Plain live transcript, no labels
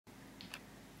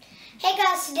Hey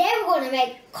guys, today we're going to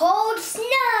make cold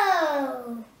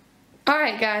snow.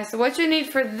 Alright guys, so what you need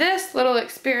for this little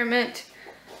experiment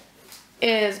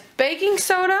is baking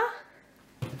soda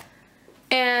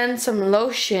and some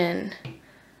lotion.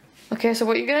 Okay, so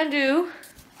what you're going to do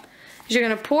is you're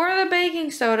going to pour the baking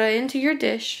soda into your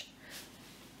dish.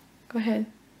 Go ahead.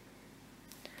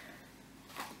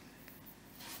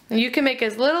 And you can make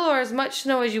as little or as much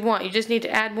snow as you want. You just need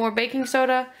to add more baking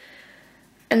soda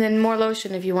and then more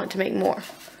lotion if you want to make more.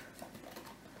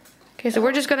 Okay, so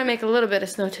we're just going to make a little bit of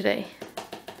snow today.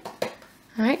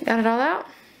 Alright, got it all out?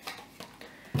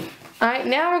 Alright,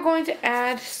 now we're going to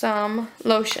add some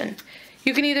lotion.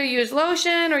 You can either use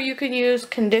lotion or you can use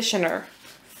conditioner.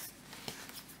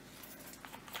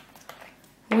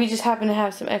 We just happen to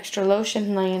have some extra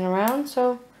lotion laying around,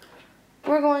 so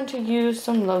we're going to use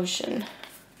some lotion.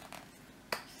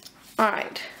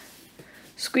 Alright,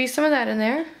 squeeze some of that in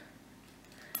there.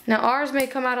 Now ours may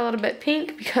come out a little bit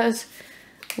pink because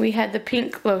we had the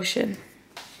pink lotion.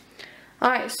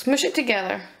 Alright, smush it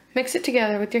together. Mix it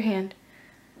together with your hand.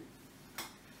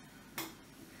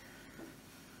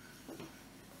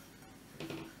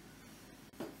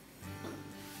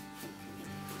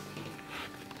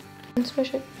 And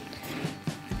smush it.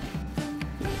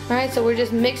 Alright, so we're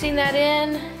just mixing that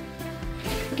in,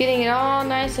 getting it all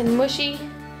nice and mushy.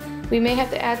 We may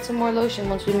have to add some more lotion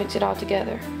once we mix it all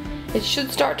together. It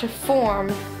should start to form.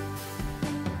 It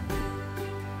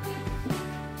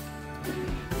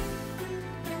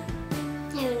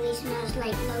really smells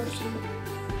like lotion.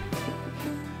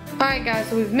 Alright guys,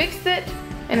 so we've mixed it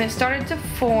and it started to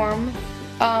form.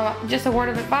 Just a word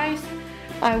of advice,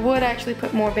 I would actually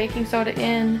put more baking soda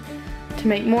in to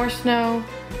make more snow,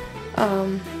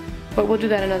 but we'll do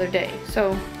that another day.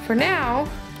 So for now,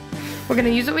 we're going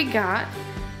to use what we got,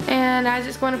 and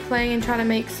Isaac's going to play and try to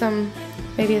make some,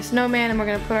 maybe a snowman, and we're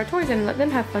going to put our toys in and let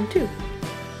them have fun too.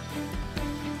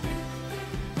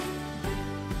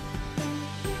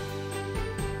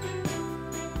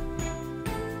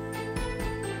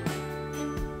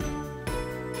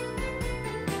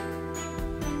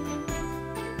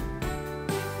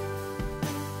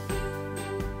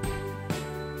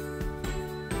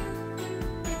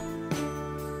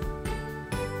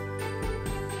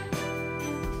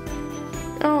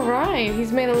 Alright,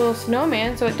 he's made a little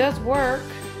snowman, so it does work.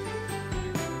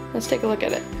 Let's take a look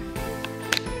at it.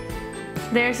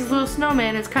 There's his little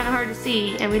snowman. It's kind of hard to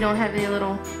see, and we don't have any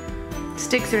little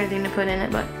sticks or anything to put in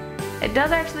it, but it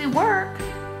does actually work.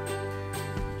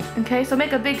 Okay, so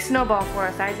make a big snowball for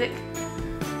us, Isaac.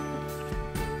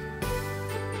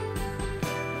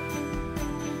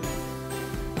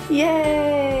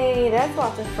 Yay! That's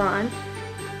lots of fun.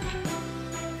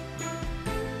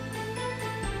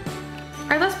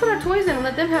 Alright, let's put our toys in and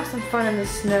let them have some fun in the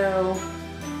snow.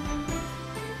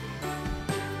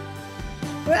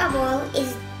 Rubble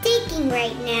is digging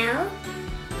right now.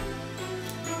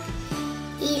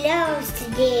 He loves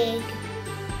to dig.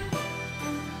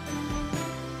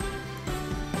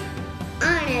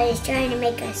 Anna is trying to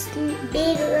make a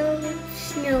big little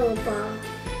snowball.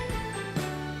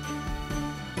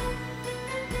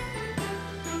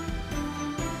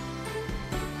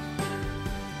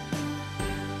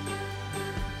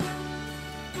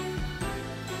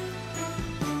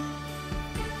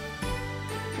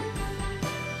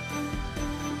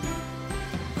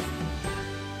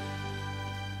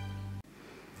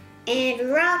 And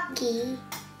Rocky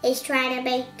is trying to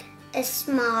make a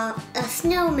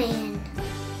snowman.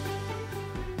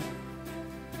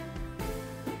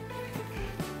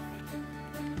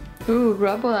 Ooh,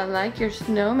 Rubble, I like your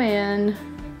snowman.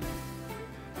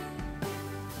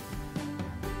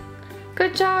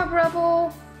 Good job,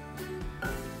 Rubble.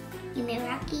 You mean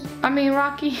Rocky? I mean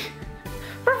Rocky.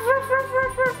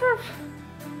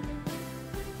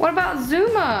 What about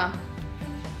Zuma?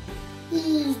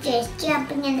 He's just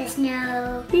jumping in the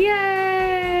snow.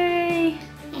 Yay!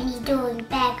 And he's doing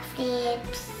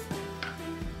backflips.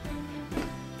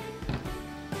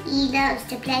 He loves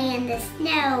to play in the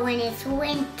snow when it's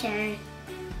winter. And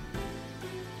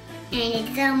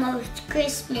it's almost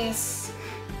Christmas.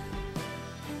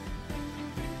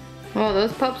 Well,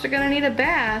 those pups are gonna need a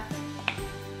bath.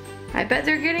 I bet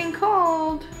they're getting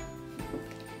cold.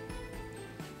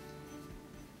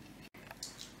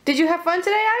 Did you have fun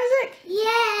today, Isaac?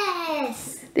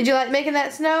 Yes! Did you like making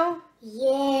that snow?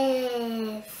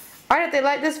 Yes! Alright, if they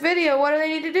like this video, what do they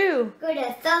need to do? Go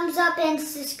to thumbs up and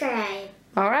subscribe.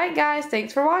 Alright guys,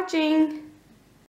 thanks for watching.